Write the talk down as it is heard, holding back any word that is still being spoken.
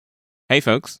Hey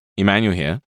folks, Emmanuel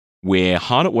here. We're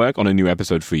hard at work on a new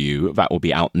episode for you that will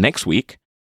be out next week.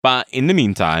 But in the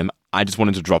meantime, I just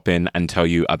wanted to drop in and tell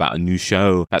you about a new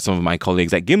show that some of my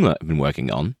colleagues at Gimlet have been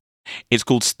working on. It's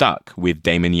called Stuck with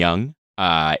Damon Young.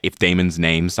 If Damon's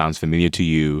name sounds familiar to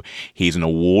you, he's an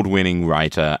award-winning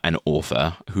writer and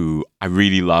author who I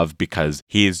really love because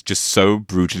he is just so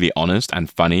brutally honest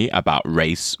and funny about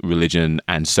race, religion,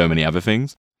 and so many other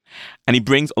things. And he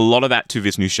brings a lot of that to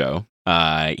this new show.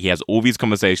 He has all these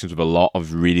conversations with a lot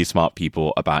of really smart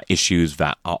people about issues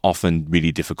that are often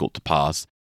really difficult to pass.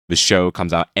 The show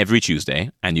comes out every Tuesday,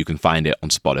 and you can find it on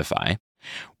Spotify.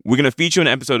 We're going to feature an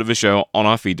episode of the show on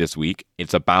our feed this week.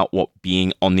 It's about what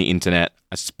being on the internet,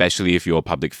 especially if you're a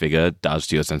public figure, does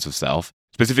to your sense of self.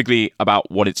 Specifically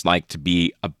about what it's like to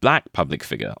be a Black public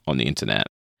figure on the internet.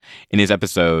 In his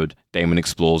episode, Damon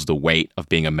explores the weight of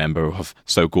being a member of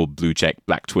so-called blue-check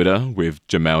Black Twitter with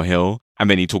Jemele Hill. And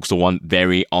then he talks to one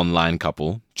very online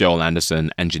couple, Joel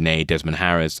Anderson and Janae Desmond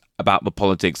Harris, about the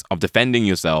politics of defending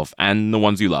yourself and the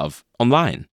ones you love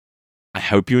online. I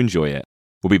hope you enjoy it.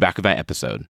 We'll be back with that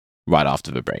episode right after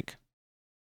the break.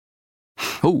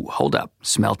 Oh, hold up.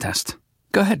 Smell test.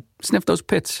 Go ahead. Sniff those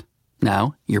pits.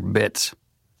 Now, your bits.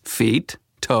 Feet,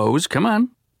 toes, come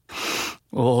on.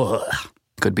 Ugh.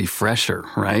 Could be fresher,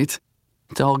 right?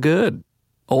 It's all good.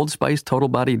 Old Spice Total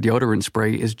Body Deodorant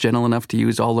Spray is gentle enough to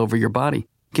use all over your body,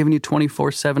 giving you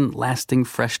 24/7 lasting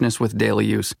freshness with daily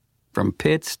use, from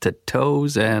pits to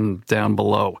toes and down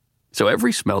below. So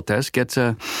every smell test gets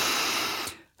a...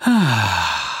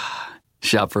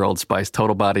 Shop for Old Spice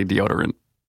Total Body Deodorant.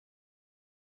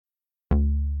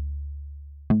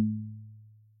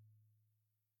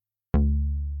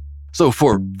 So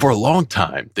for a long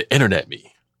time, the internet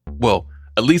me, well,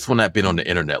 at least when I've been on the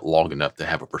internet long enough to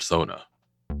have a persona,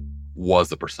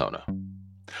 was a persona.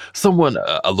 Someone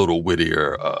a little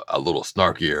wittier, a little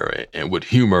snarkier, and with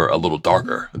humor a little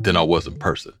darker than I was in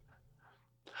person.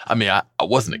 I mean, I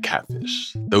wasn't a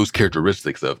catfish. Those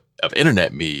characteristics of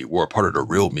internet me were a part of the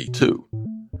real me too.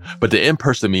 But the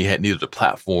in-person me had needed a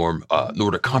platform nor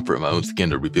to comfort my own skin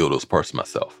to reveal those parts of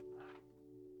myself.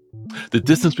 The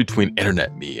distance between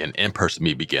internet me and in-person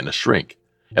me began to shrink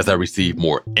as I received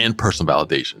more in-person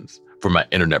validations from my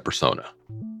internet persona.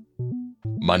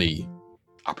 Money,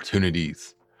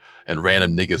 opportunities, and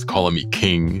random niggas calling me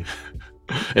king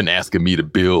and asking me to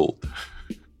build.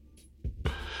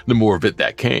 The more of it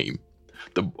that came,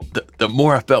 the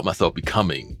more I felt myself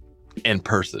becoming, in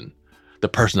person, the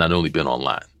person I'd only been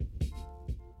online.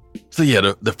 So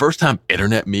yeah, the first time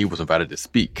internet me was invited to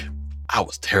speak, I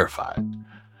was terrified.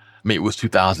 I mean, it was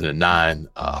 2009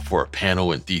 for a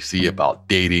panel in DC about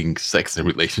dating, sex, and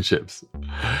relationships.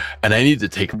 And I needed to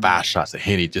take 5 shots of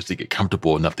Henny just to get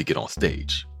comfortable enough to get on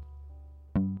stage.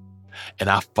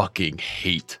 And I fucking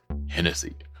hate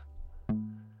Hennessy.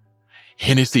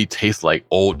 Hennessy tastes like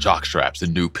old jockstraps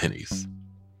and new pennies.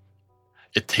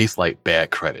 It tastes like bad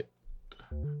credit.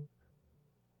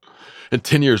 And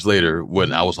 10 years later,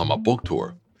 when I was on my book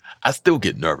tour, I still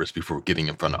get nervous before getting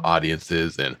in front of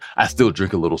audiences, and I still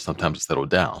drink a little sometimes to settle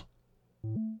down.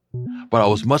 But I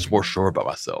was much more sure about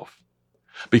myself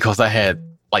because I had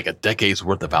like a decade's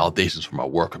worth of validations for my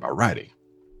work and my writing.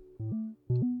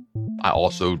 I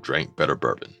also drank better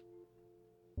bourbon.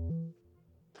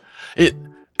 It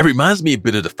reminds me a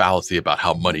bit of the fallacy about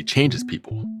how money changes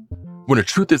people, when the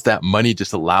truth is that money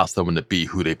just allows someone to be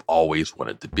who they've always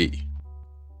wanted to be.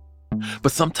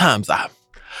 But sometimes I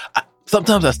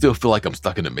still feel like I'm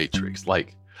stuck in the Matrix.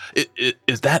 Like,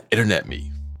 is that internet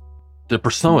me, the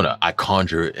persona I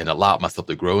conjured and allowed myself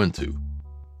to grow into,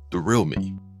 the real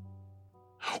me?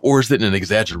 Or is it an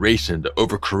exaggeration to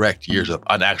overcorrect years of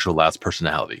unactualized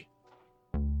personality?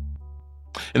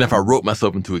 And if I wrote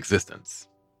myself into existence,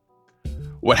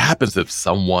 what happens if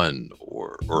someone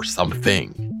or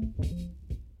something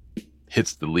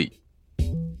hits delete?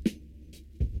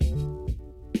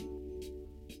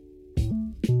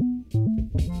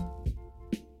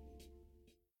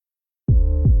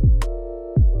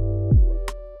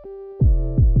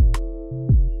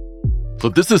 So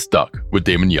this is Stuck with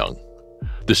Damon Young,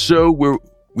 the show where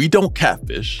we don't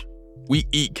catfish, we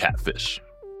eat catfish.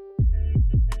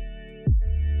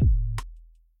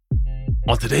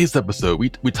 On today's episode,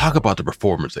 we talk about the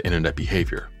performance of internet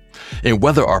behavior and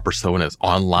whether our personas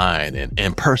online and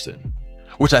in person,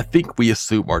 which I think we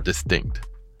assume are distinct,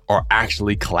 are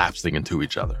actually collapsing into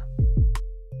each other.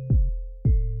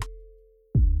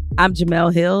 I'm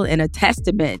Jemele Hill, and a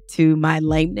testament to my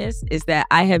lameness is that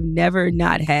I have never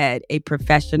not had a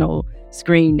professional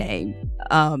screen name.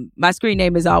 My screen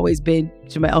name has always been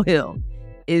Jemele Hill.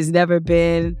 It's never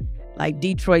been like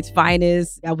Detroit's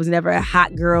finest. I was never a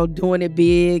hot girl doing it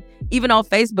big. Even on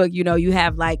Facebook, you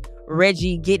have like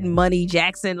Reggie Getting Money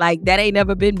Jackson. Like that ain't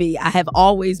never been me. I have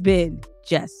always been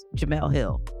just Jemele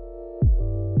Hill.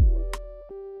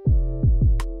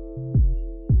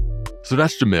 So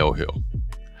that's Jemele Hill.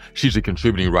 She's a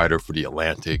contributing writer for The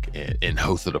Atlantic and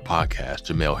host of the podcast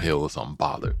Jemele Hill is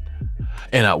Unbothered.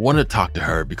 And I want to talk to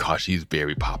her because she's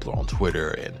very popular on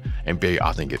Twitter and very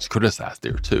often gets criticized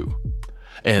there too.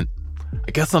 And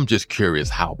I guess I'm just curious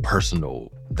how personal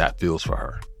that feels for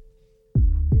her.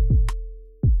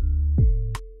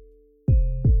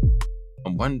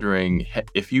 I'm wondering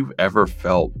if you've ever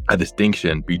felt a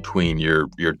distinction between your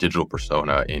digital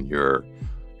persona and your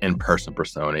in-person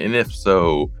persona. And if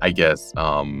so, I guess,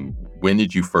 when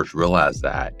did you first realize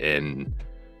that? And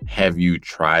have you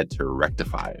tried to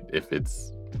rectify it if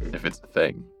it's a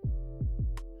thing?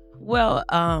 Well,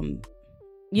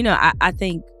 I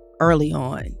think early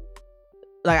on,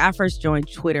 like I first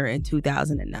joined Twitter in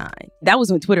 2009. That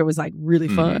was when Twitter was like really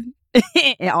fun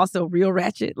and also real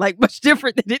ratchet, like much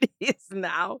different than it is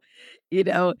now,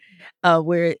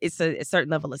 where it's a certain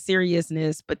level of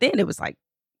seriousness. But then it was like,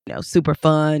 super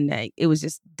fun. Like, it was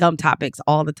just dumb topics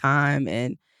all the time.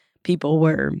 And people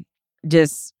were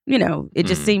just, it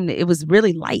just seemed, it was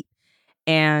really light.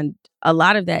 And a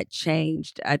lot of that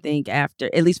changed, I think, after,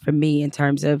 at least for me, in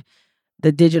terms of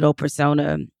the digital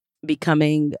persona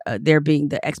becoming, there being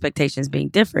the expectations being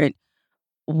different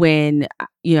when,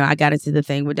 I got into the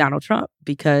thing with Donald Trump,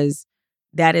 because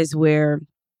that is where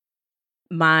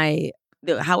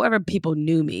however people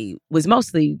knew me was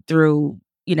mostly through,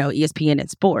 ESPN and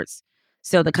sports.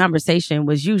 So the conversation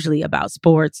was usually about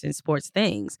sports and sports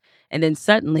things. And then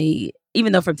suddenly,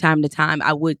 even though from time to time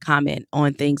I would comment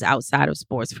on things outside of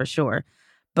sports for sure,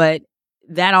 but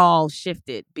that all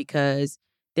shifted because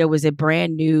there was a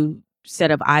brand new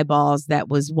set of eyeballs that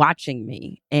was watching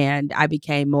me. And I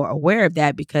became more aware of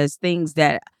that because things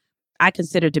that I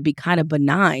considered to be kind of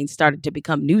benign started to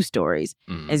become news stories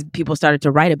as people started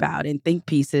to write about and think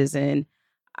pieces. And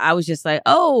I was just like,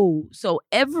 oh, so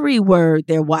every word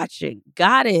they're watching.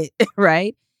 Got it.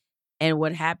 Right. And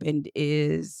what happened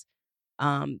is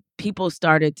people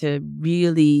started to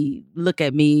really look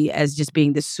at me as just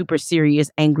being this super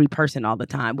serious, angry person all the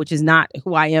time, which is not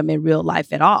who I am in real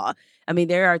life at all. I mean,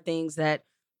 there are things that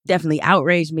definitely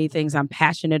outrage me, things I'm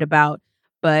passionate about,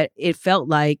 but it felt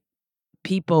like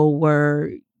people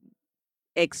were,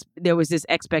 there was this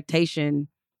expectation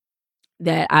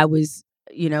that I was,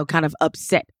 kind of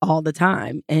upset all the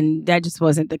time. And that just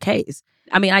wasn't the case.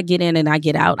 I mean, I get in and I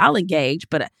get out. I'll engage,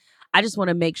 but I just want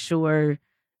to make sure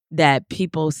that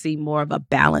people see more of a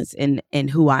balance in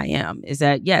who I am. Is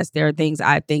that, yes, there are things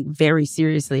I think very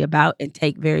seriously about and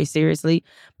take very seriously,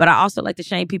 but I also like to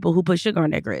shame people who put sugar on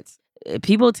their grits.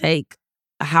 People take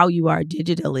how you are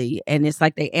digitally and it's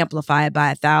like they amplify it by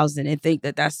 1,000 and think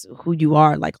that that's who you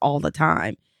are like all the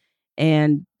time.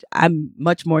 And I'm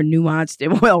much more nuanced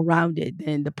and well-rounded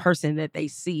than the person that they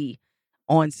see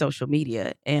on social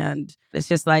media. And it's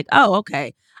just like, oh,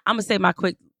 okay, I'm going to say my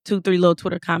quick 2-3 little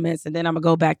Twitter comments and then I'm going to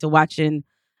go back to watching,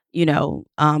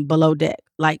 Below Deck.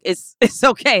 Like, it's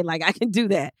okay. Like, I can do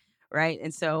that. Right.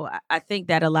 And so I think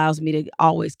that allows me to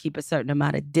always keep a certain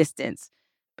amount of distance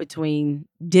between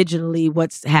digitally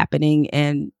what's happening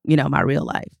and, my real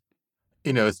life.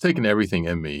 It's taken everything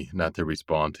in me not to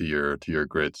respond to your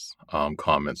grits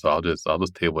comments. So I'll just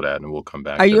table that and we'll come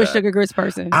back. Are to you that. a sugar grits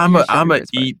person? I'm a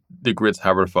eat the grits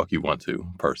however the fuck you want to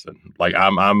person. Like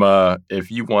I'm if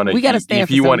you want to, we got to stand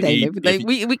for something.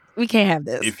 We can't have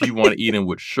this. If you want to eat them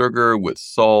with sugar, with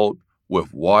salt,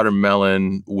 with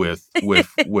watermelon, with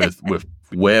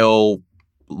whale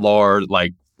lard,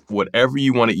 like whatever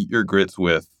you want to eat your grits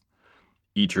with,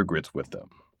 eat your grits with them.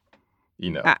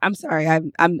 I'm sorry,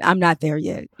 I'm not there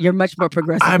yet. You're much more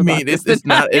progressive. I mean, it's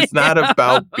not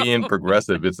about being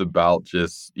progressive. It's about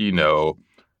just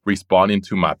responding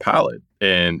to my palate.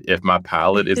 And if my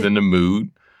palate is in the mood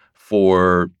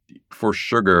for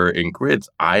sugar and grits,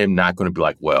 I am not going to be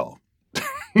like, well,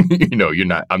 you're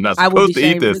not. I'm not supposed to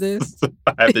eat this.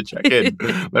 I have to check in.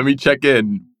 Let me check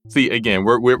in. See, again,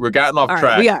 we're gotten off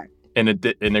track. We are in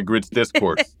the grits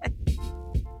discourse.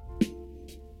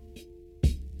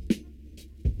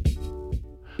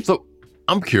 So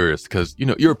I'm curious because,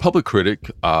 you're a public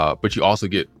critic, but you also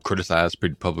get criticized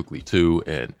pretty publicly too.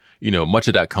 And, much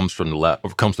of that comes from the left or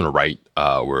comes from the right,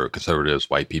 where conservatives,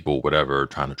 white people, whatever,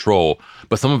 trying to troll.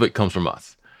 But some of it comes from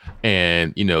us.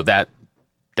 And,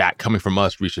 that coming from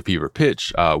us reached a fever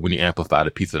pitch when you amplified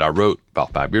a piece that I wrote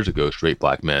about 5 years ago, Straight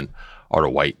Black Men Are the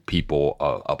White People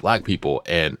of Black People.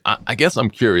 And I guess I'm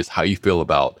curious how you feel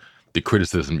about the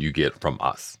criticism you get from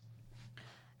us.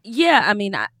 Yeah, I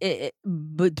mean,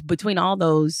 between all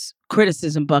those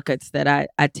criticism buckets that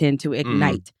I tend to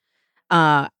ignite,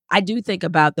 I do think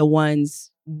about the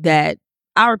ones that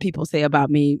our people say about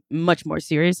me much more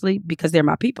seriously because they're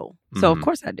my people. So of Mhm.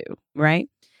 course I do, right?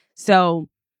 So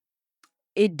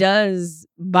it does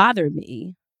bother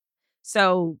me.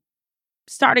 So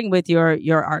starting with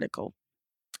your article,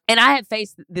 and I had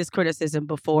faced this criticism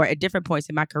before at different points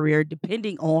in my career,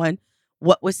 depending on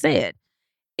what was said,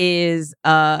 is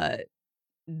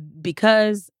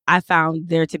because I found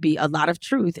there to be a lot of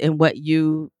truth in what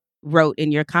you wrote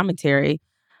in your commentary.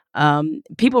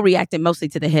 People reacted mostly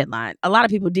to the headline. A lot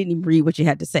of people didn't even read what you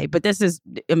had to say, but this is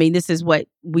what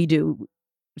we do.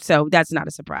 So that's not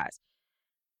a surprise.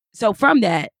 So from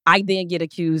that, I then get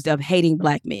accused of hating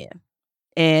Black men.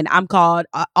 And I'm called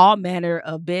all manner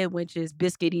of bed wenches,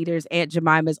 biscuit eaters, Aunt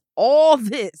Jemimas, all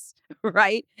this,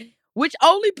 right? Which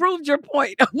only proved your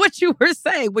point of what you were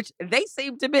saying, which they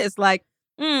seem to miss. Like,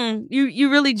 you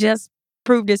really just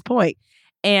proved this point.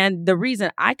 And the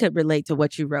reason I could relate to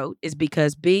what you wrote is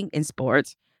because being in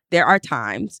sports, there are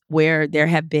times where there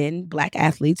have been Black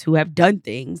athletes who have done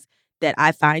things that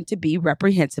I find to be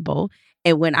reprehensible.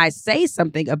 And when I say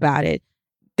something about it,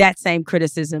 that same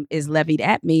criticism is levied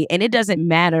at me. And it doesn't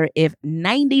matter if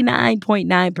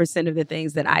 99.9% of the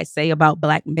things that I say about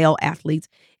Black male athletes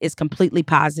is completely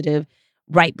positive,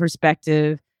 right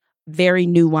perspective, very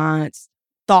nuanced,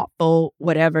 thoughtful,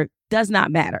 whatever, does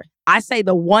not matter. I say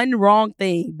the one wrong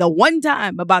thing, the one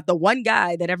time about the one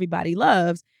guy that everybody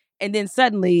loves. And then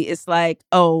suddenly it's like,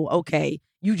 oh, okay,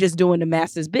 you just doing the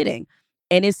masses bidding.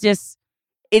 And it's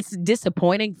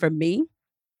disappointing for me.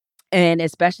 And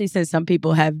especially since some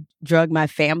people have drugged my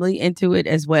family into it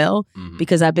as well, Mhm.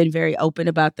 because I've been very open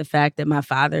about the fact that my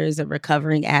father is a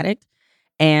recovering addict.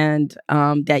 And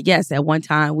that, yes, at one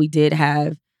time we did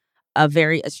have a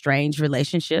very estranged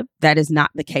relationship. That is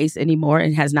not the case anymore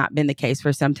and has not been the case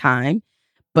for some time.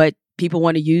 But people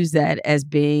want to use that as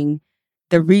being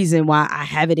the reason why I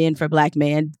have it in for black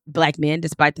men,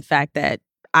 despite the fact that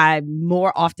I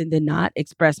more often than not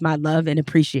express my love and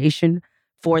appreciation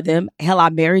for them. Hell, I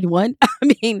married one.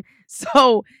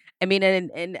 So and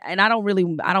I don't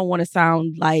want to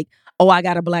sound like, oh, I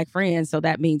got a Black friend, so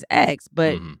that means X.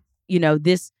 But Mhm.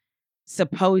 this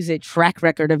supposed track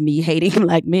record of me hating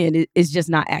Black men is just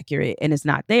not accurate, and it's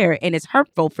not there. And it's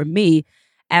hurtful for me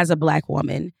as a Black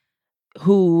woman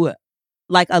who,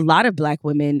 like a lot of Black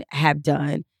women have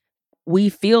done, we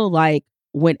feel like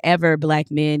whenever Black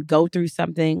men go through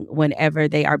something, whenever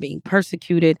they are being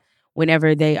persecuted,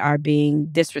 whenever they are being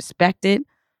disrespected,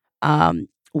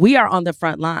 we are on the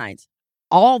front lines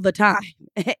all the time.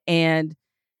 And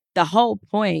the whole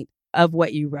point of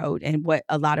what you wrote and what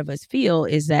a lot of us feel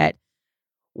is that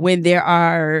when there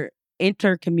are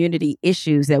inter-community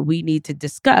issues that we need to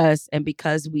discuss, and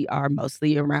because we are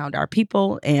mostly around our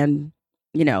people and,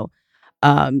 you know,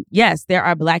 yes, there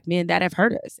are Black men that have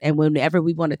hurt us. And whenever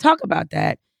we want to talk about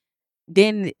that,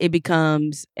 then it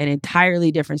becomes an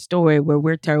entirely different story where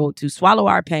we're told to swallow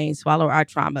our pain, swallow our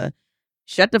trauma,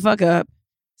 shut the fuck up,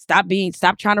 stop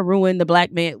trying to ruin the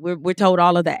Black man. We're told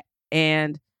all of that.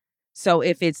 And so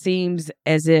if it seems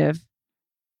as if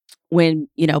when,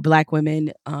 Black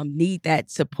women need that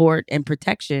support and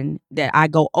protection that I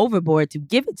go overboard to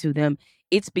give it to them,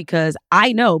 it's because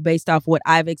I know based off what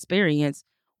I've experienced,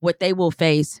 what they will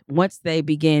face once they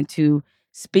begin to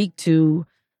speak to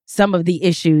some of the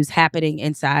issues happening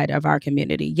inside of our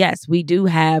community. Yes, we do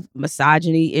have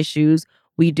misogyny issues.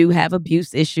 We do have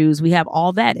abuse issues. We have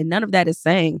all that. And none of that is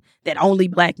saying that only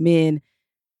Black men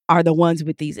are the ones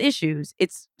with these issues.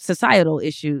 It's societal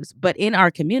issues. But in our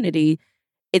community,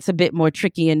 it's a bit more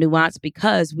tricky and nuanced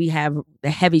because we have the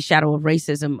heavy shadow of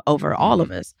racism over all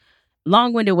of us.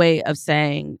 Long-winded way of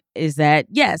saying is that,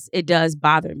 yes, it does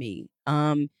bother me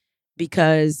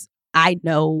because I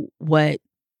know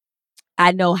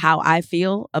how I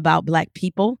feel about Black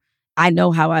people. I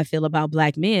know how I feel about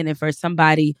Black men. And for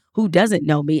somebody who doesn't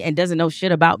know me and doesn't know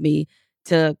shit about me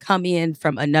to come in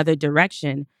from another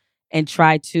direction and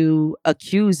try to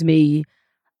accuse me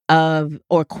of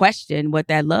or question what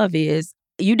that love is,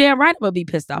 you damn right I'm gonna be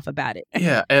pissed off about it.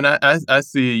 Yeah, and I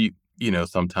see,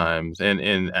 sometimes,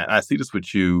 and I see this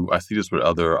with you. I see this with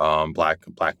other black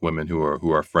women who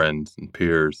are friends and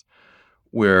peers,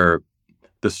 where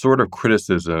the sort of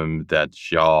criticism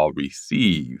that y'all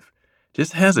receive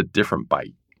just has a different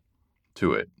bite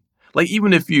to it. Like,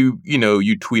 even if you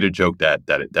tweet a joke that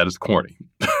is corny.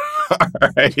 All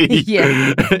right.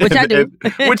 Yeah, which I do.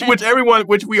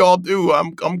 Which we all do.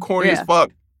 I'm corny as Yeah.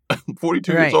 fuck. I'm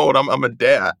 42 years Right. old. I'm a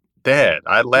dad.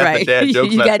 I laugh at Right. dad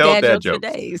jokes You and I got tell dad dad jokes for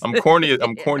jokes. days. I'm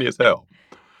corny as hell.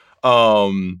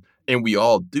 Um, And we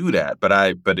all do that.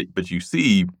 But you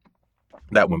see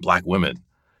that when Black women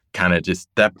kind of just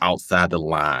step outside the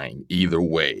line either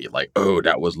way, like, oh,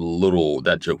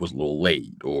 that joke was a little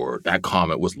late, or that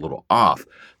comment was a little off,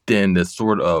 then this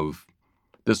sort of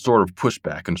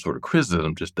pushback and sort of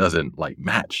criticism just doesn't like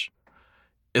match.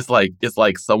 It's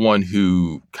like someone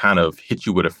who kind of hits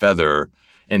you with a feather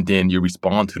and then you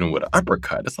respond to them with an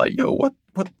uppercut. It's like, yo, what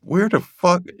where the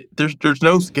fuck, there's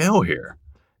no scale here.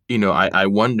 I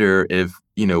wonder if,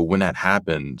 when that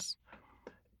happens,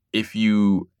 if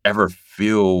you ever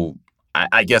feel,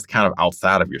 I guess, kind of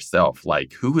outside of yourself,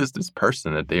 like, who is this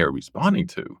person that they are responding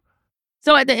to?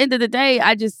 So at the end of the day,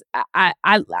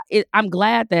 I'm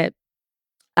glad that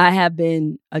I have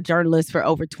been a journalist for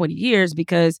over 20 years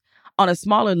because on a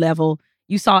smaller level,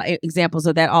 you saw examples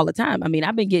of that all the time. I mean,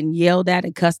 I've been getting yelled at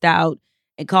and cussed out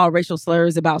and called racial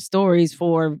slurs about stories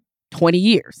for 20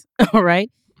 years. All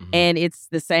right. Mhm. And it's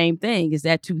the same thing, is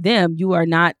that to them, you are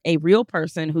not a real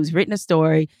person who's written a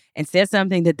story and said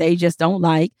something that they just don't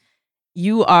like.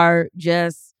 You are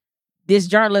just this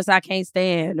journalist I can't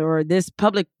stand, or this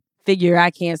public figure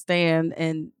I can't stand.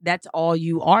 And that's all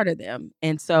you are to them.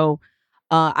 And so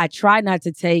I try not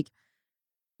to take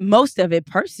most of it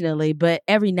personally, but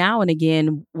every now and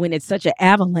again, when it's such an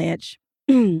avalanche,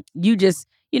 you just,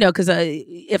 because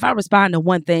if I respond to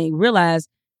one thing, realize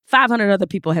 500 other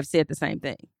people have said the same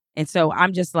thing. And so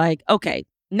I'm just like, okay,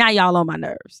 now y'all on my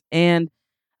nerves. And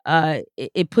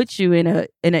it puts you in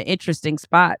an interesting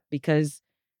spot because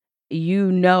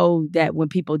you know that when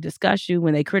people discuss you,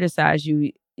 when they criticize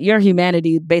you, your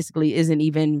humanity basically isn't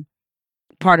even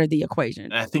part of the equation.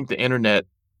 And I think the internet,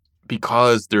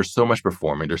 because there's so much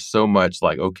performing, there's so much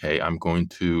like, okay, I'm going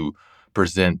to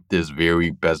present this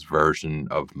very best version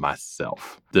of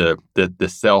myself, the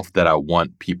self that I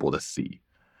want people to see.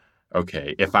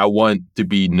 Okay, if I want to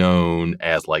be known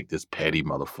as like this petty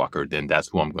motherfucker, then that's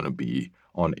who I'm going to be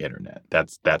on the internet.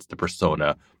 That's the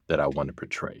persona that I want to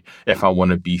portray. If I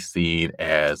want to be seen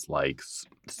as like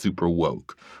super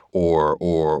woke, or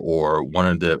one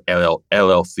of the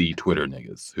LLC Twitter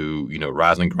niggas who,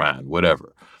 rise and grind,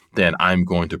 whatever, then I'm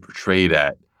going to portray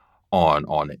that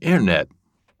on the internet.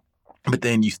 But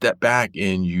then you step back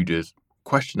and you just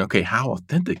question, okay, how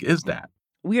authentic is that?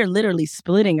 We are literally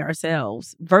splitting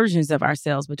ourselves, versions of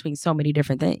ourselves, between so many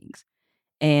different things.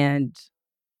 And,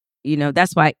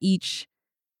 that's why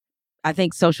I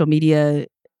think, social media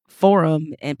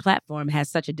forum and platform has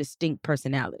such a distinct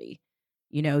personality.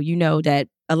 You know that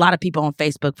a lot of people on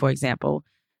Facebook, for example,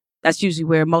 that's usually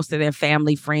where most of their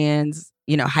family, friends,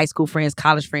 high school friends,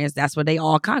 college friends, that's where they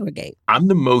all congregate. I'm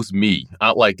the most me.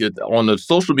 I like it on the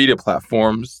social media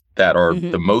platforms that are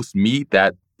the most me.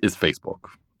 That is Facebook.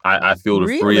 I feel the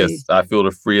Really? freest. I feel the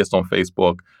freest on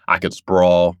Facebook. I could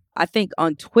sprawl. I think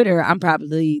on Twitter, I'm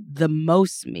probably the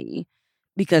most me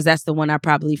because that's the one I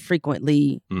probably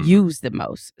frequently use the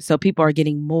most. So people are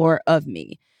getting more of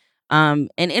me. And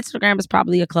Instagram is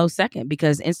probably a close second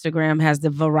because Instagram has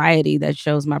the variety that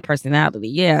shows my personality.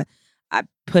 Yeah, I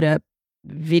put up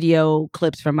video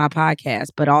clips from my podcast,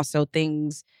 but also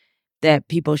things that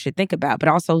people should think about, but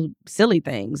also silly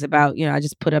things about, I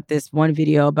just put up this one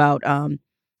video about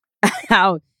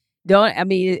how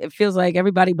it feels like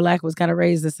everybody Black was kind of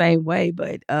raised the same way,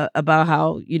 but about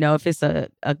how, if it's a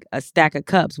stack of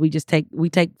cups, we take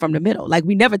from the middle. Like,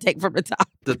 we never take from the top.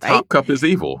 The right? top cup is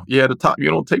evil. Yeah, the top. You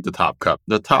don't take the top cup.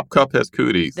 The top cup has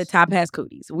cooties. The top has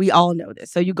cooties. We all know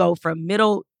this. So you go from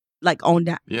middle, like, on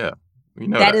down. Yeah. We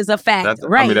know that is a fact,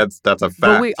 right? That's a fact.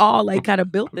 But we all like kind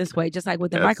of built this way, just like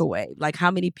with the Yes. microwave. Like,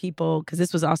 how many people, because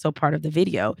this was also part of the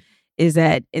video, is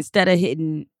that instead of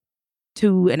hitting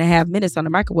 2.5 minutes on the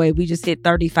microwave, we just hit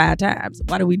 35 times.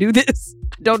 Why do we do this?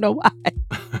 I don't know why.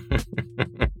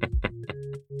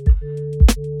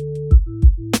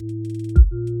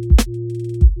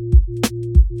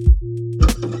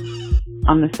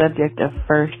 On the subject of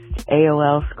first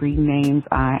AOL screen names,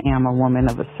 I am a woman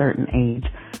of a certain age,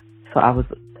 so I was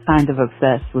kind of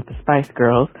obsessed with the Spice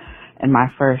Girls, and my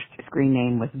first screen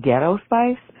name was Ghetto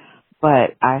Spice,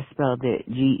 but I spelled it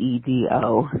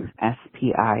GEDOSPICE.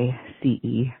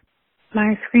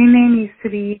 My screen name used to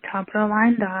be Top of the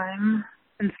Line Dime,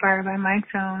 inspired by Mike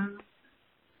Jones,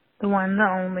 the one, the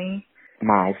only.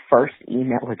 My first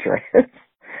email address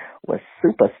was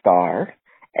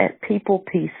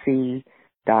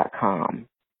superstar@peoplepc.com.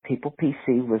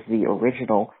 PeoplePC was the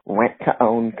original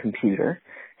rent-to-own computer.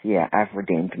 Yeah, I've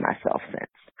redeemed myself since.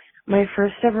 My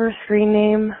first ever screen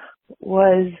name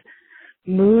was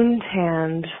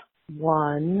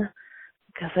Moontanned1,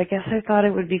 because I guess I thought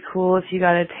it would be cool if you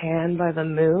got a tan by the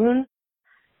moon.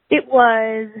 It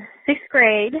was 6th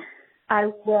grade. I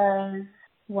was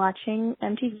watching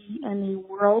MTV and the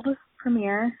world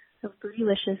premiere of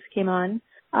Bootylicious came on.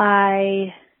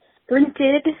 I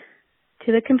sprinted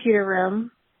to the computer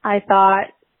room. I thought,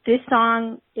 this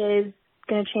song is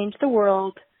going to change the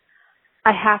world.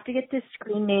 I have to get this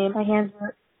screen name. My hands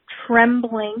were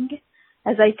trembling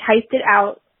as I typed it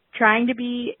out, trying to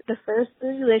be the first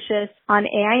Bootylicious on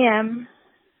AIM.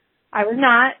 I was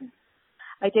not.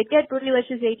 I did get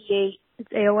Bootylicious 88.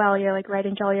 It's AOL. You're like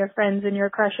writing to all your friends and your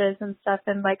crushes and stuff,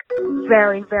 and like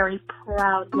very, very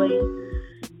proudly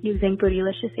using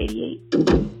Bootylicious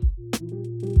 88.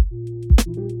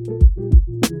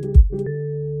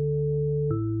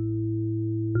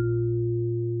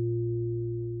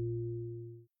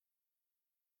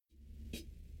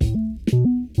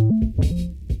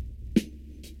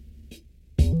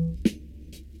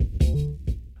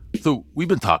 So we've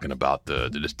been talking about the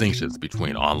distinctions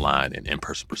between online and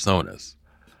in-person personas.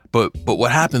 But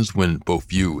what happens when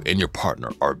both you and your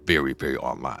partner are very, very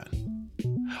online?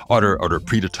 Are there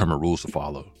predetermined rules to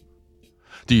follow?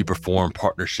 Do you perform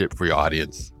partnership for your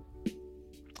audience?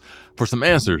 For some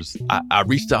answers, I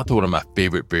reached out to one of my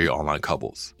favorite very online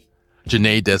couples,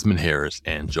 Janae Desmond Harris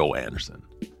and Joel Anderson.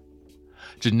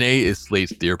 Janae is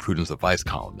Slate's Dear Prudence advice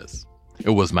columnist. It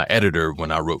was my editor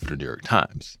when I wrote for the New York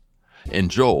Times.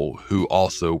 And Joel, who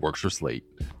also works for Slate,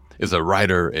 is a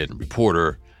writer and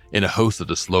reporter and a host of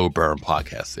the Slow Burn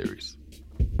podcast series.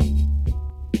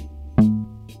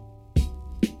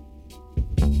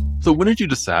 So when did you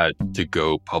decide to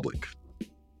go public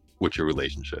with your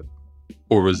relationship?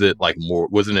 Or was it like more,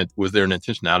 was there an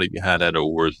intentionality behind that,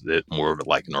 or was it more of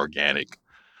like an organic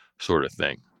sort of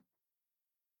thing?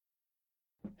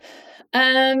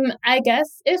 I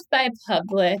guess if by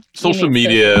public, social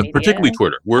media, particularly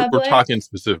Twitter. We're talking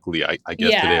specifically, I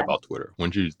guess, today about Twitter. When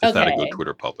did you decide to go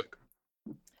Twitter public?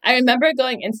 I remember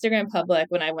going Instagram public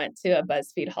when I went to a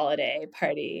BuzzFeed holiday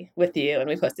party with you and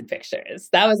we posted pictures.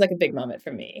 That was like a big moment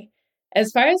for me.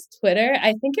 As far as Twitter,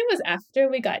 I think it was after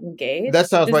we got engaged. That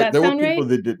sounds right. There were people right?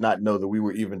 that did not know that we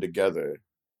were even together.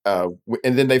 And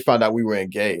then they found out we were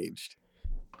engaged.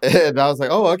 And I was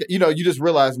like, oh, okay. You know, you just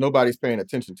realize nobody's paying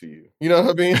attention to you. You know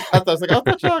what I mean? I thought y'all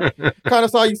kind of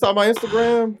saw my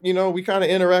Instagram. You know, we kind of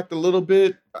interact a little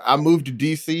bit. I moved to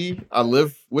DC. I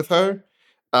live with her.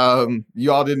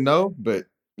 You all didn't know, but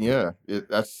yeah,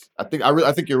 I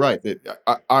think you're right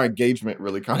that our engagement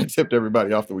really kind of tipped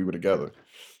everybody off that we were together.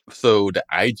 So the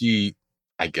IG,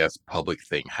 I guess, public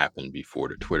thing happened before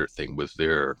the Twitter thing. Was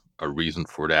there a reason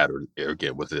for that, or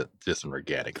again, was it just an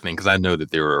organic thing? Because I know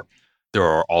that there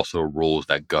are also rules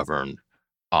that govern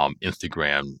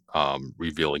Instagram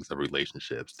revealings of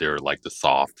relationships. They're like the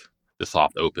soft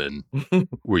open,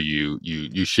 where you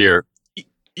share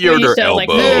your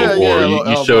elbow, or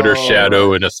you show their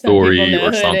shadow in a story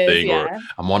or something, or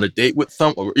I'm on a date with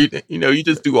someone, or you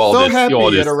just do all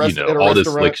this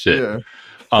slick shit. Yeah.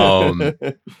 Or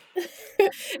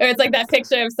it's like that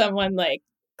picture of someone, like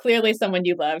clearly someone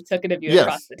you love took it of you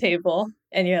across the table,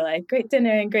 and you're like, great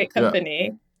dinner and great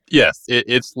company. Yes,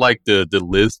 it's like the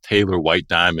Liz Taylor White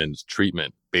Diamonds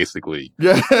treatment, basically.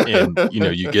 Yeah. And,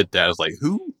 you get that. It's like,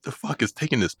 who the fuck is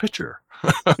taking this picture?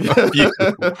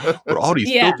 With all these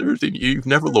filters, and you've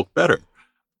never looked better.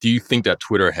 Do you think that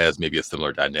Twitter has maybe a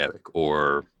similar dynamic,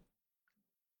 or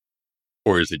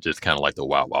is it just kind of like the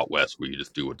Wild Wild West where you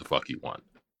just do what the fuck you want?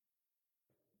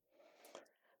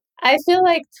 I feel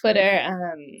like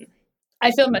Twitter,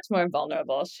 I feel much more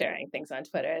vulnerable sharing things on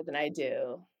Twitter than I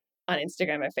do on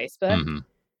Instagram or Facebook,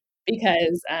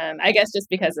 because I guess just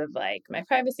because of like my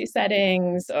privacy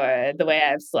settings or the way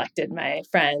I've selected my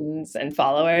friends and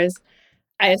followers,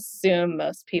 I assume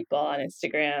most people on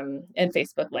Instagram and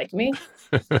Facebook like me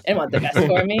and want the best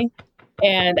for me,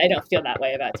 and I don't feel that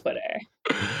way about Twitter.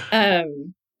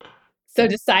 So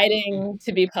deciding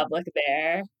to be public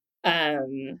there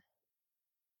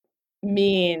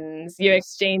means you're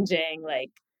exchanging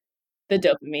like the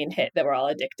dopamine hit that we're all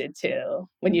addicted to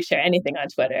when you share anything on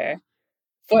Twitter,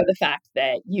 for the fact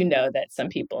that that some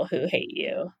people who hate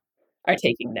you are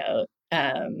taking note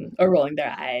or rolling their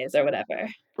eyes or whatever.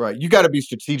 Right. You got to be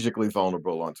strategically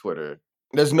vulnerable on Twitter.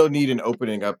 There's no need in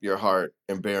opening up your heart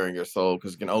and bearing your soul,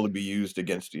 because it can only be used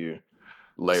against you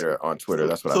later on Twitter.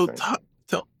 That's what I think.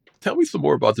 Tell me some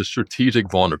more about the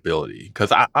strategic vulnerability,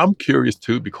 because I'm curious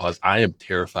too, because I am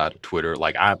terrified of Twitter.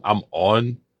 Like I'm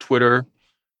on Twitter,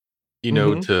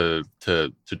 to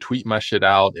tweet my shit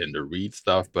out and to read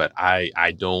stuff, but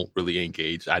I don't really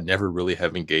engage. I never really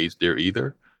have engaged there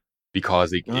either,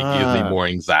 because it gives me more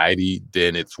anxiety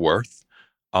than it's worth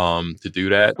to do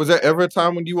that. Was there ever a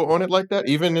time when you were on it like that?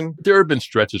 There have been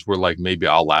stretches where like maybe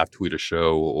I'll live tweet a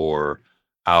show, or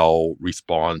I'll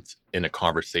respond in a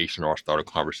conversation or I'll start a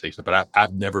conversation, but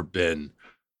I've never been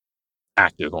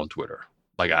active on Twitter.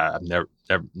 Like I've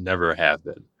never have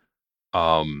been.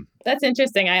 That's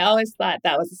interesting. I always thought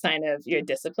that was a sign of your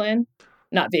discipline,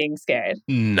 not being scared.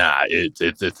 Nah, it's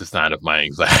a sign of my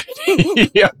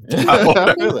anxiety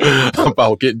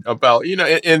about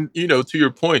and to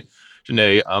your point,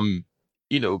 Janae,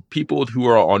 people who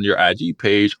are on your IG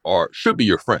page should be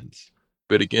your friends.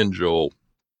 But again, Joel,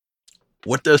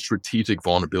 what does strategic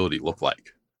vulnerability look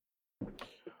like?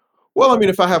 Well, I mean,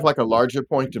 if I have like a larger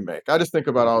point to make, I just think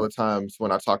about all the times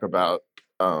when I talk about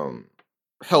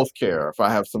healthcare. If I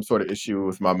have some sort of issue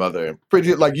with my mother,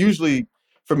 pretty like usually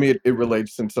for me, it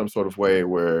relates in some sort of way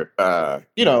where I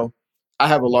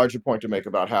have a larger point to make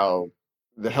about how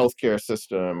the healthcare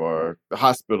system or the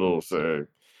hospitals or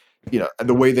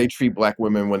the way they treat Black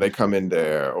women when they come in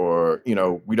there, or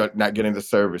we don't not getting the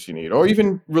service you need, or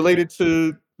even related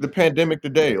to the pandemic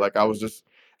today. Like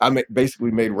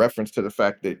basically made reference to the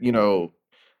fact that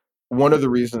one of the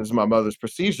reasons my mother's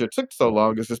procedure took so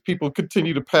long is because people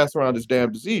continue to pass around this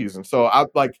damn disease, and so I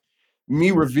like me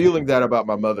revealing that about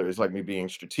my mother is like me being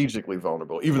strategically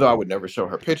vulnerable, even though I would never show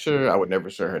her picture, I would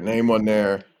never show her name on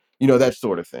there. That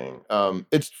sort of thing.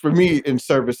 It's for me in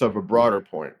service of a broader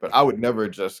point, but I would never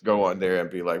just go on there and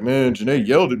be like, "Man, Janae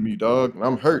yelled at me, dog, and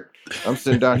I'm hurt. I'm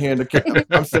sitting down here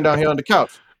I'm sitting down here on the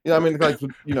couch." I mean, like,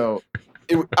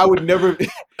 I would never.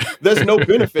 There's no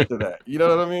benefit to that. You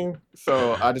know what I mean?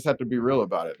 So I just have to be real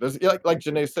about it. There's like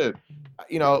Janae said,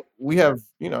 we have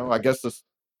I guess this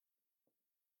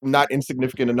not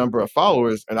insignificant a number of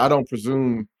followers, and I don't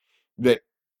presume that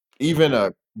even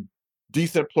a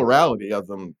decent plurality of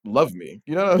them love me.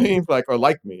 You know what I mean? Like, or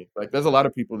like me. Like, there's a lot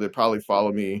of people that probably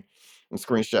follow me and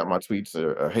screenshot my tweets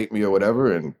or hate me or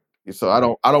whatever. And so I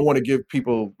don't want to give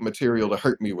people material to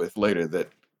hurt me with later that,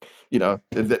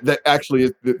 that actually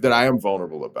is that I am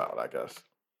vulnerable about, I guess.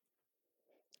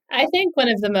 I think one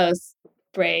of the most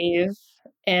brave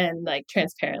and like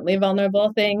transparently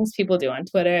vulnerable things people do on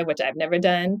Twitter, which I've never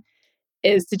done,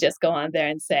 is to just go on there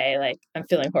and say, like, I'm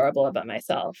feeling horrible about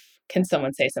myself. Can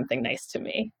someone say something nice to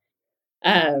me?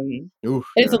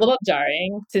 It's a little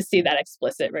jarring to see that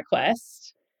explicit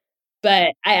request,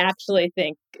 but I actually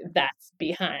think that's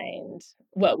behind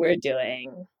what we're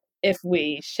doing. If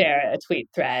we share a tweet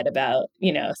thread about,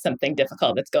 something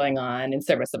difficult that's going on in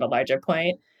service of a larger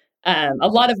point, a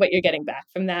lot of what you're getting back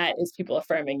from that is people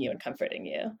affirming you and comforting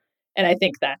you. And I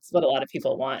think that's what a lot of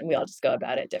people want. And we all just go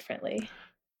about it differently.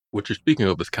 What you're speaking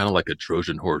of is kind of like a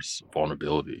Trojan horse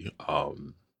vulnerability,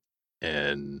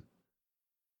 and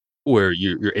where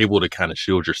you're able to kind of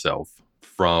shield yourself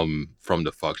from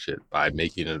the fuck shit by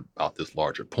making it about this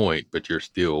larger point, but you're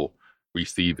still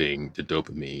receiving the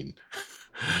dopamine,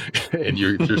 and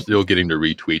you're still getting the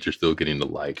retweets, you're still getting the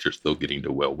likes, you're still getting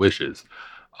the well wishes.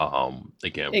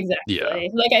 Again, exactly. Yeah.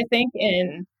 Like I think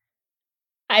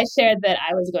I shared that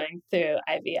I was going through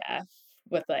IVF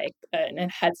with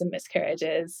and had some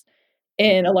miscarriages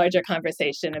in a larger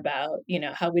conversation about,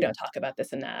 how we don't talk about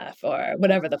this enough or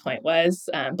whatever the point was,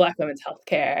 Black women's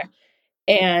healthcare.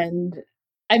 And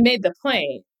I made the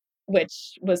point,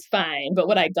 which was fine, but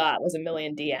what I got was a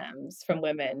million DMs from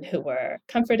women who were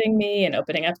comforting me and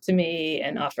opening up to me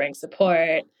and offering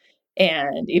support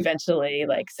and eventually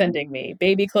sending me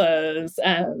baby clothes.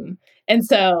 And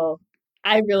so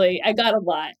I got a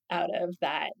lot out of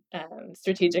that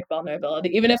strategic vulnerability.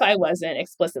 Even if I wasn't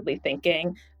explicitly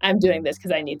thinking, I'm doing this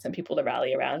because I need some people to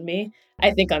rally around me,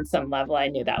 I think on some level I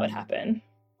knew that would happen.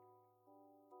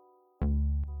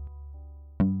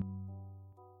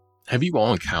 Have you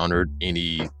all encountered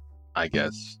any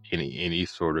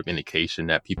sort of indication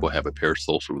that people have a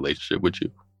parasocial relationship with you?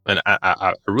 And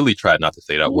I really tried not to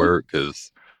say that word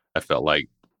because I felt like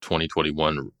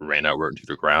 2021 ran that word into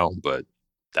the ground, but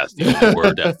that's the only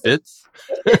word that fits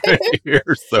here.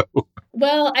 So,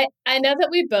 well, I know that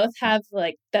we both have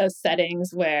those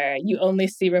settings where you only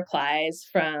see replies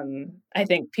from, I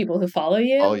think, people who follow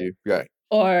you. Follow you, right?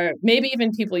 Or maybe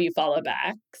even people you follow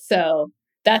back. So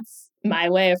that's my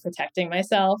way of protecting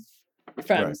myself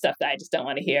from stuff that I just don't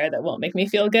want to hear that won't make me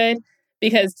feel good.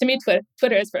 Because to me,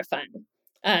 Twitter is for fun.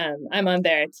 I'm on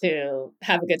there to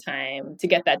have a good time, to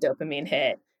get that dopamine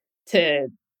hit,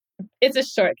 it's a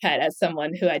shortcut as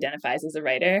someone who identifies as a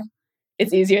writer.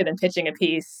 It's easier than pitching a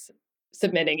piece,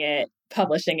 submitting it,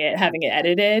 publishing it, having it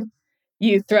edited.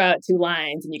 You throw out 2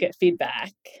 lines and you get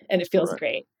feedback and it feels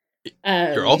great.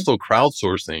 You're also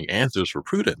crowdsourcing answers for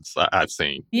Prudence, I've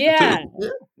seen. Yeah.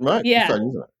 Right. Yeah.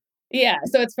 Yeah.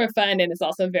 So it's for fun and it's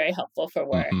also very helpful for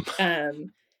work.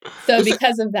 Mm-hmm. So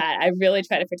because of that, I really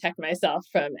try to protect myself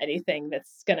from anything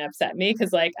that's going to upset me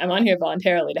because, like, I'm on here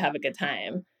voluntarily to have a good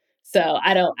time. So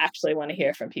I don't actually want to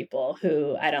hear from people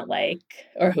who I don't like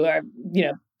or who are,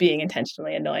 being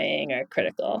intentionally annoying or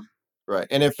critical. Right.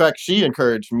 And in fact, she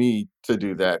encouraged me to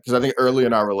do that because I think early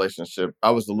in our relationship,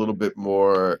 I was a little bit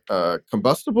more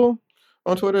combustible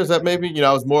on Twitter. Is that maybe,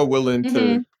 I was more willing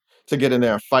to get in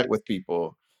there and fight with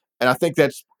people. And I think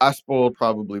I spoiled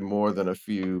probably more than a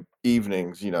few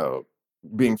evenings,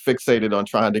 being fixated on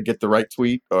trying to get the right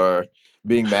tweet or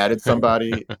being mad at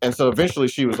somebody. And so eventually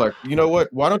she was like, you know what,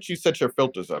 why don't you set your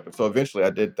filters up? And so eventually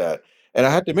I did that. And I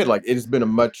have to admit, like, it has been a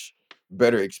much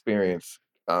better experience.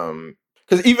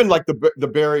 Because even like the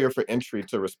barrier for entry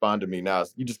to respond to me now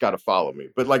is you just got to follow me.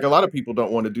 But like a lot of people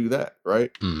don't want to do that,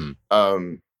 right? And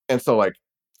so like,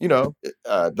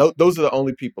 those are the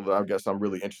only people that I guess I'm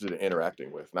really interested in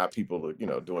interacting with, not people,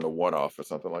 doing a one-off or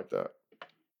something like that.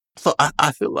 So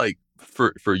I feel like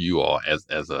for you all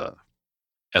as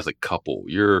a couple,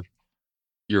 your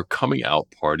coming out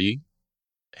party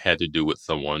had to do with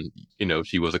someone,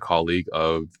 she was a colleague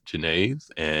of Janae's,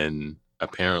 and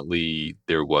apparently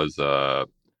there was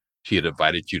she had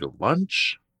invited you to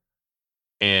lunch.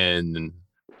 And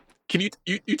can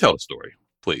you tell a story,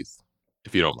 please,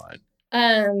 if you don't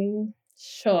mind?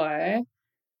 Sure.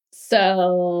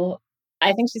 So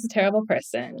I think she's a terrible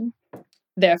person.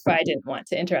 Therefore, I didn't want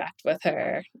to interact with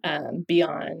her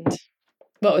beyond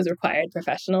what was required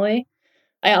professionally.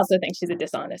 I also think she's a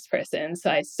dishonest person,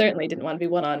 so I certainly didn't want to be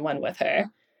one-on-one with her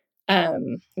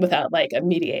without like a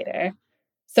mediator.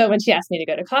 So when she asked me to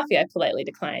go to coffee, I politely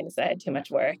declined because I had too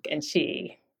much work, and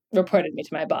she reported me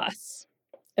to my boss,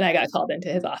 and I got called into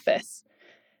his office.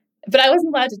 But I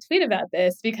wasn't allowed to tweet about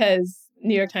this because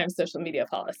New York Times social media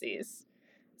policies.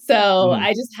 So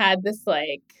I just had this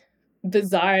like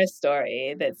bizarre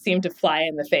story that seemed to fly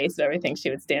in the face of everything she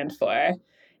would stand for,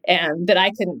 and that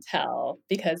I couldn't tell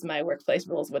because my workplace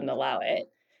rules wouldn't allow it.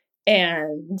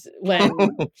 And when,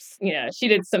 she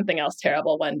did something else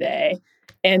terrible one day,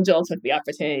 and Joel took the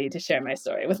opportunity to share my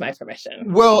story with my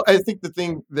permission. Well, I think the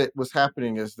thing that was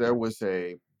happening is there was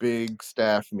a big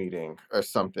staff meeting or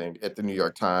something at the New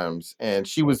York Times, and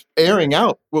she was airing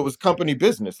out what was company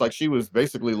business. Like she was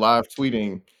basically live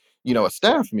tweeting, a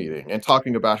staff meeting and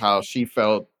talking about how she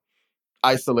felt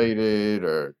isolated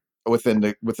or within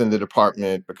the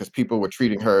department because people were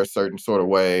treating her a certain sort of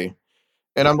way.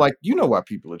 And I'm like, you know why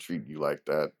people are treating you like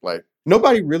that? Like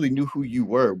nobody really knew who you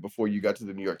were before you got to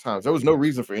the New York Times. There was no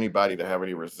reason for anybody to have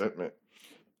any resentment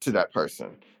to that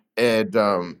person. And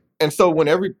so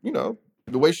whenever,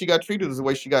 the way she got treated is the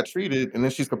way she got treated. And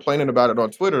then she's complaining about it on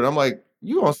Twitter. And I'm like,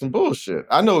 you on some bullshit.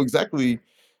 I know exactly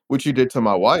what you did to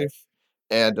my wife.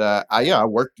 And I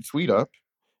worked the tweet up.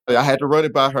 I had to run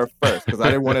it by her first because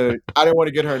I didn't want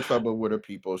to get her in trouble with her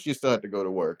people. She still had to go to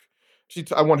work.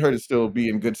 I want her to still be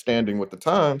in good standing with the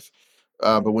Times.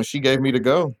 But when she gave me to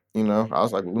go, I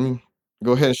was like, let me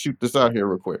go ahead and shoot this out here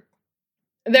real quick.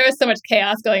 There was so much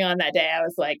chaos going on that day. I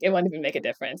was like, it won't even make a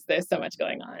difference. There's so much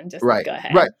going on. Just go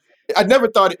ahead. Right. I never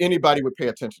thought anybody would pay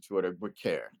attention to it or would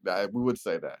care. We would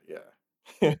say that.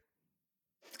 Yeah.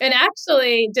 And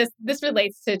actually, just this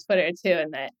relates to Twitter too,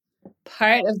 in that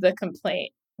part of the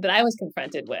complaint that I was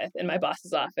confronted with in my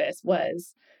boss's office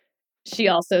was she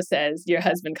also says your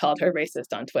husband called her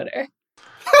racist on Twitter.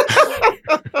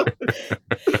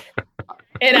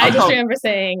 And I just remember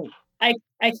saying, I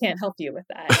can't help you with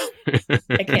that.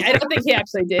 I can't. I don't think he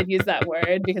actually did use that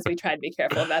word because we tried to be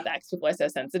careful about that because people are so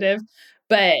sensitive.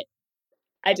 But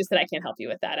I just said, I can't help you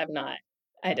with that.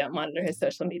 I don't monitor his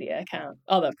social media account.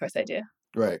 Although, of course, I do.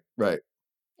 Right.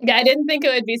 Yeah, I didn't think it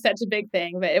would be such a big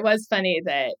thing, but it was funny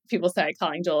that people started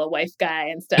calling Joel a wife guy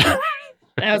and stuff.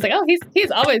 And I was like, oh,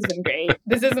 he's always been great.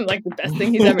 This isn't like the best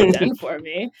thing he's ever done for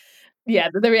me. Yeah,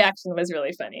 the reaction was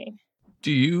really funny.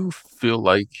 Do you feel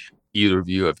like either of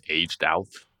you have aged out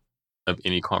of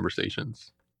any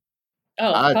conversations?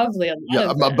 Oh, probably a lot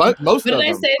of them. Most of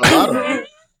them. A lot of them.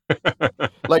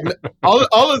 Like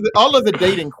all of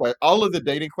the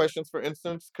dating questions, for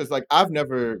instance, because like I've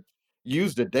never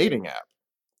used a dating app.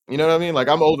 You know what I mean? Like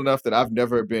I'm old enough that I've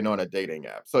never been on a dating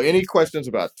app. So any questions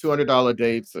about $200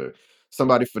 dates or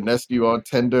somebody finessed you on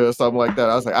Tinder or something like that,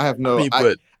 I was like, I have no.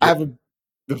 I have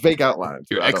the vague outlines.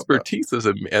 Your expertise as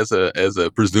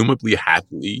a presumably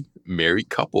happily married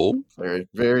couple, very,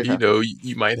 very happy.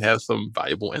 You might have some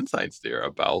valuable insights there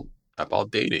about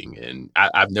dating. And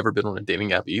I've never been on a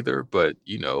dating app either, but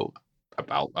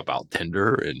about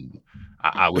Tinder, and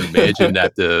I would imagine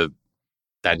that the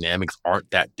dynamics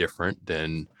aren't that different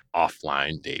than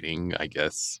offline dating, I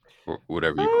guess, or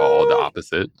whatever you call the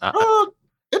opposite.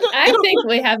 I think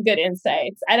we have good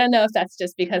insights. I don't know if that's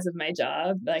just because of my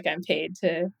job. Like, I'm paid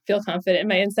to feel confident in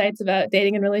my insights about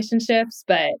dating and relationships,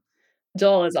 but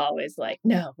Joel is always like,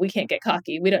 no, we can't get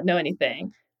cocky. We don't know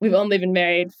anything. We've only been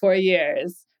married 4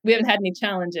 years. We haven't had any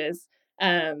challenges.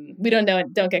 We don't know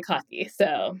it. Don't get cocky.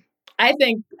 So I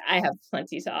think I have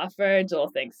plenty to offer. Joel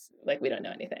thinks like we don't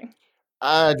know anything.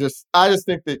 I just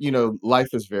think that,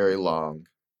 life is very long,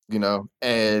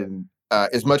 and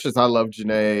as much as I love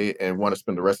Janae and want to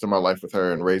spend the rest of my life with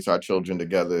her and raise our children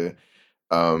together,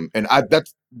 and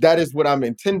that is what I'm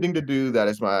intending to do. That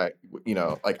is my,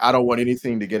 like, I don't want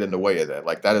anything to get in the way of that.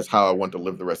 Like, that is how I want to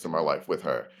live the rest of my life with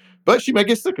her. But she may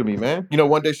get sick of me, man.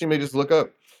 One day she may just look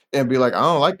up and be like, I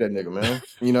don't like that nigga, man.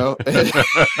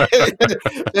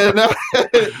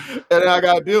 And I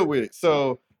gotta deal with it.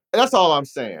 So that's all I'm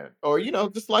saying. Or,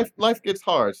 just life gets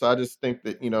hard. So I just think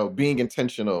that, being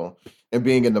intentional and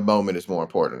being in the moment is more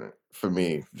important for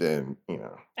me than.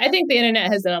 I think the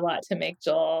internet has done a lot to make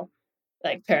Joel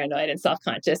like paranoid and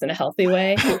self-conscious in a healthy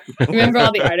way. Remember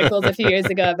all the articles a few years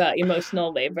ago about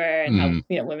emotional labor and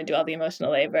how, women do all the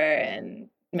emotional labor and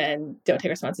men don't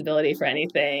take responsibility for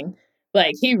anything.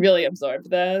 Like, he really absorbed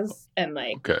those and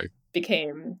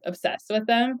became obsessed with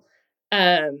them.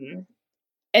 And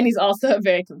he's also a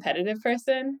very competitive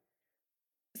person.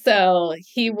 So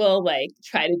he will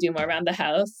try to do more around the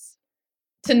house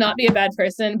to not be a bad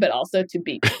person, but also to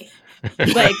beat me.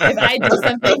 Like, if I do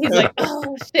something, he's like,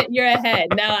 oh shit, you're ahead.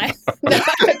 Now I have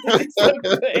to do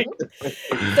something.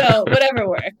 So whatever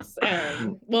works.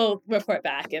 We'll report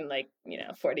back in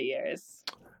 40 years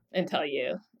and tell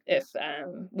you if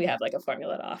we have a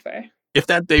formula to offer. If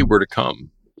that day were to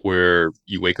come where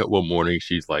you wake up one morning,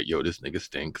 she's like, yo, this nigga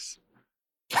stinks.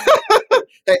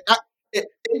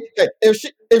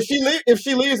 If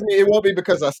she leaves me, it won't be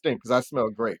because I stink, because I smell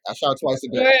great. I shower twice a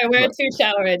day. We're a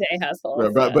 2-shower-a-day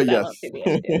household. But yes.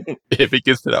 If it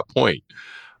gets to that point,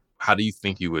 how do you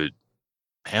think you would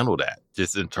handle that?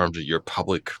 Just in terms of your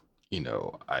public,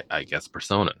 I guess,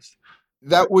 personas.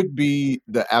 That would be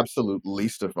the absolute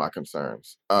least of my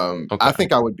concerns. I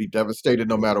think I would be devastated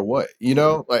no matter what.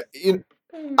 I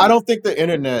don't think the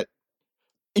internet.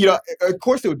 Of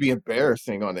course it would be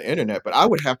embarrassing on the internet, but I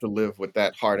would have to live with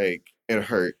that heartache and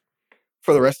hurt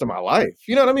for the rest of my life.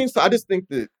 You know what I mean? So I just think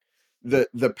that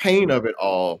the pain of it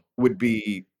all would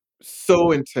be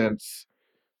so intense,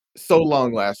 so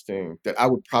long lasting that I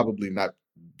would probably not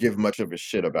give much of a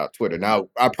shit about Twitter. Now,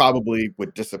 I probably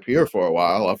would disappear for a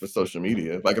while off of social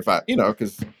media. Like, if I,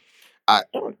 because I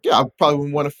probably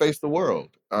wouldn't want to face the world.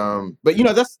 But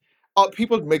that's all.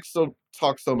 People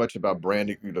talk so much about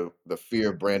branding, the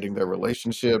fear of branding their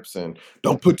relationships and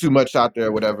don't put too much out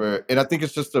there, whatever. And I think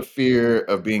it's just a fear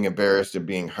of being embarrassed and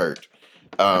being hurt.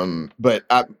 But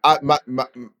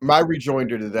my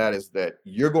rejoinder to that is that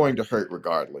you're going to hurt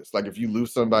regardless. Like, if you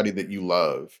lose somebody that you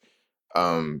love,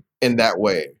 in that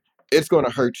way, it's going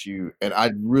to hurt you. And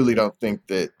I really don't think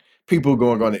that people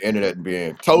going on the internet and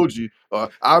being told you,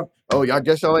 I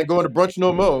guess y'all ain't going to brunch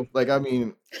no more. Like, I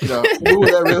mean, what would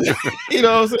that really, what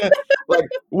I'm saying? Like,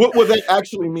 what would that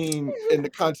actually mean in the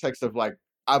context of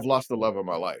I've lost the love of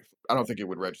my life? I don't think it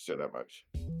would register that much.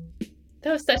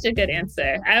 That was such a good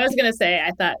answer. I was going to say,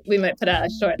 I thought we might put out a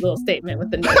short little statement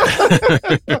with the notes.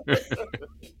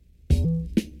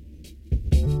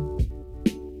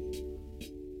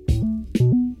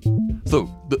 So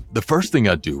the first thing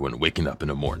I do when waking up in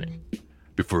the morning,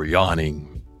 before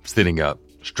yawning, sitting up,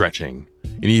 stretching,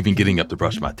 and even getting up to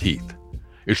brush my teeth,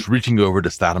 is reaching over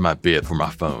the side of my bed for my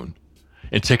phone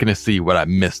and checking to see what I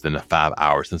missed in the 5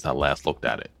 hours since I last looked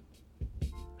at it.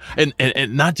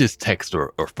 And not just text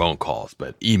or phone calls,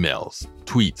 but emails,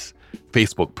 tweets,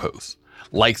 Facebook posts,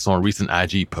 likes on recent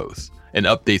IG posts, and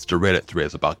updates to Reddit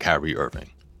threads about Kyrie Irving.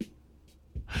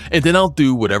 And then I'll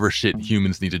do whatever shit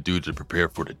humans need to do to prepare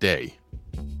for the day.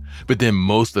 But then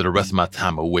most of the rest of my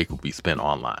time awake will be spent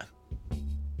online.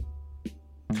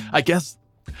 I guess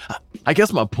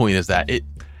my point is that it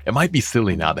might be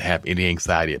silly now to have any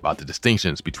anxiety about the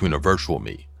distinctions between a virtual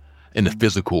me and the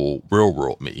physical real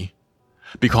world me,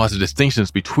 because the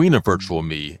distinctions between a virtual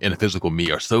me and a physical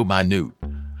me are so minute,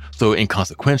 so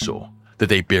inconsequential, that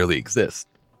they barely exist.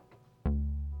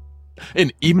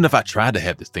 And even if I tried to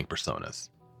have distinct personas,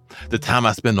 the time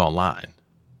I spend online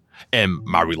and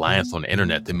my reliance on the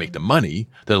internet to make the money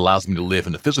that allows me to live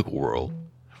in the physical world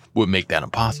would make that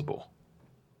impossible.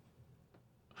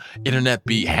 Internet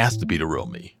B has to be the real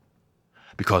me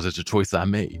because it's a choice I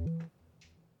made,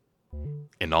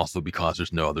 and also because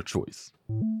there's no other choice.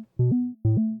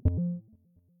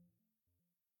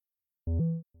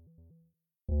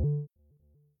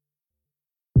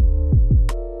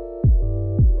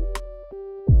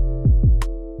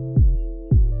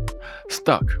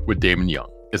 Stuck with Damon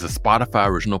Young is a Spotify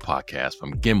original podcast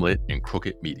from Gimlet and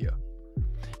Crooked Media.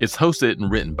 It's hosted and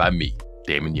written by me,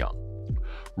 Damon Young.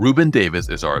 Ruben Davis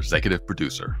is our executive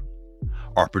producer.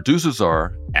 Our producers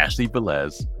are Ashley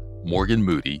Velez, Morgan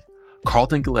Moody,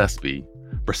 Carlton Gillespie,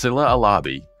 Priscilla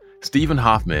Alabi, Stephen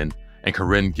Hoffman, and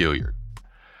Corinne Gilliard.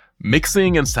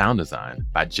 Mixing and sound design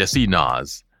by Jesse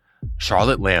Nas,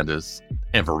 Charlotte Landis,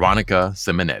 and Veronica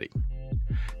Simonetti.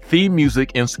 Theme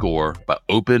music and score by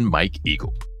Open Mike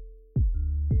Eagle.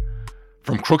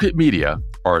 From Crooked Media,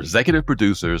 our executive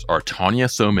producers are Tanya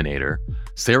Sominator,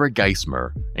 Sarah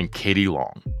Geismer, and Katie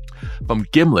Long. From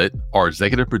Gimlet, our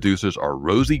executive producers are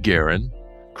Rosie Guerin,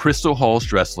 Crystal Hall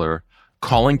Stressler,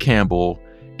 Colin Campbell,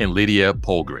 and Lydia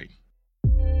Polgreen.